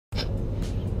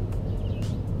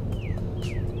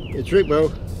It's Limo.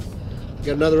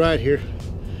 Got another ride here.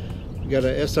 We got a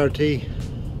SRT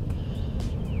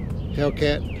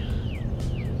Hellcat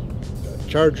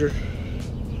Charger.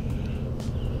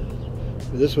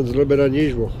 This one's a little bit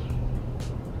unusual.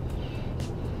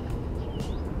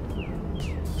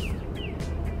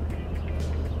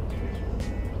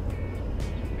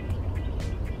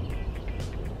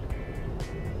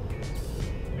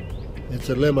 It's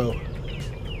a limo.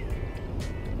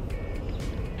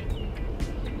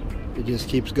 It just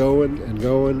keeps going and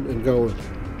going and going.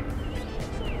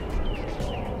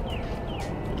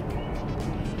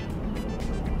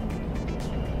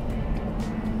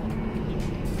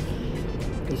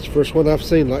 It's the first one I've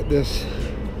seen like this.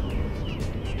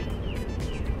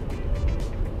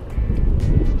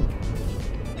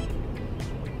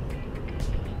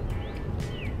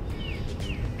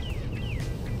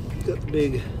 Got the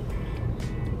big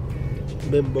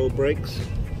Limo brakes.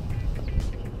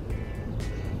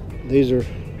 These are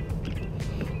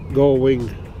gull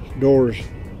wing doors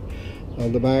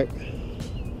on the back.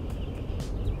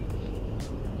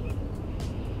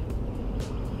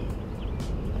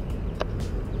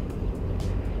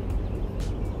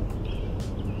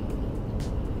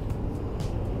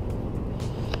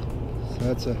 So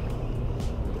that's a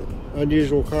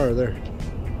unusual car there.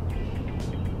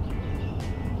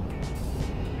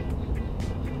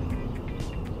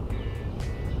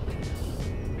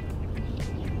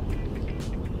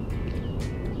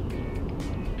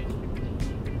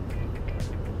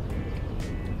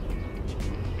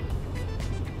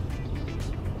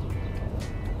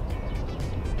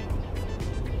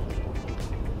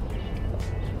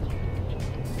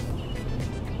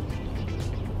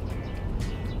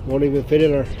 Won't even fit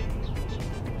in our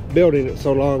building. It's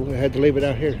so long I had to leave it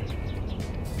out here,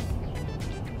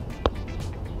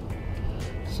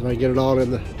 so I get it all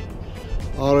in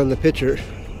the picture.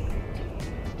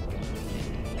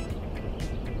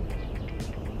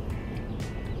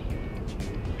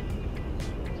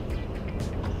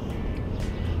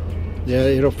 Yeah,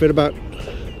 it'll fit about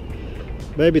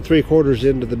maybe 3/4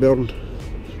 into the building,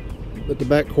 but the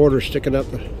back quarter's sticking out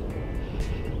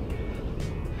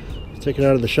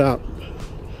out of the shop.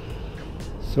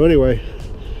 So anyway,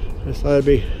 I thought it'd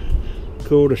be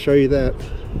cool to show you that.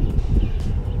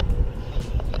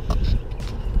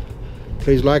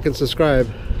 Please like and subscribe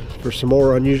for some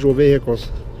more unusual vehicles,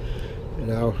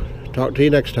 and I'll talk to you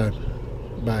next time.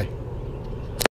 Bye.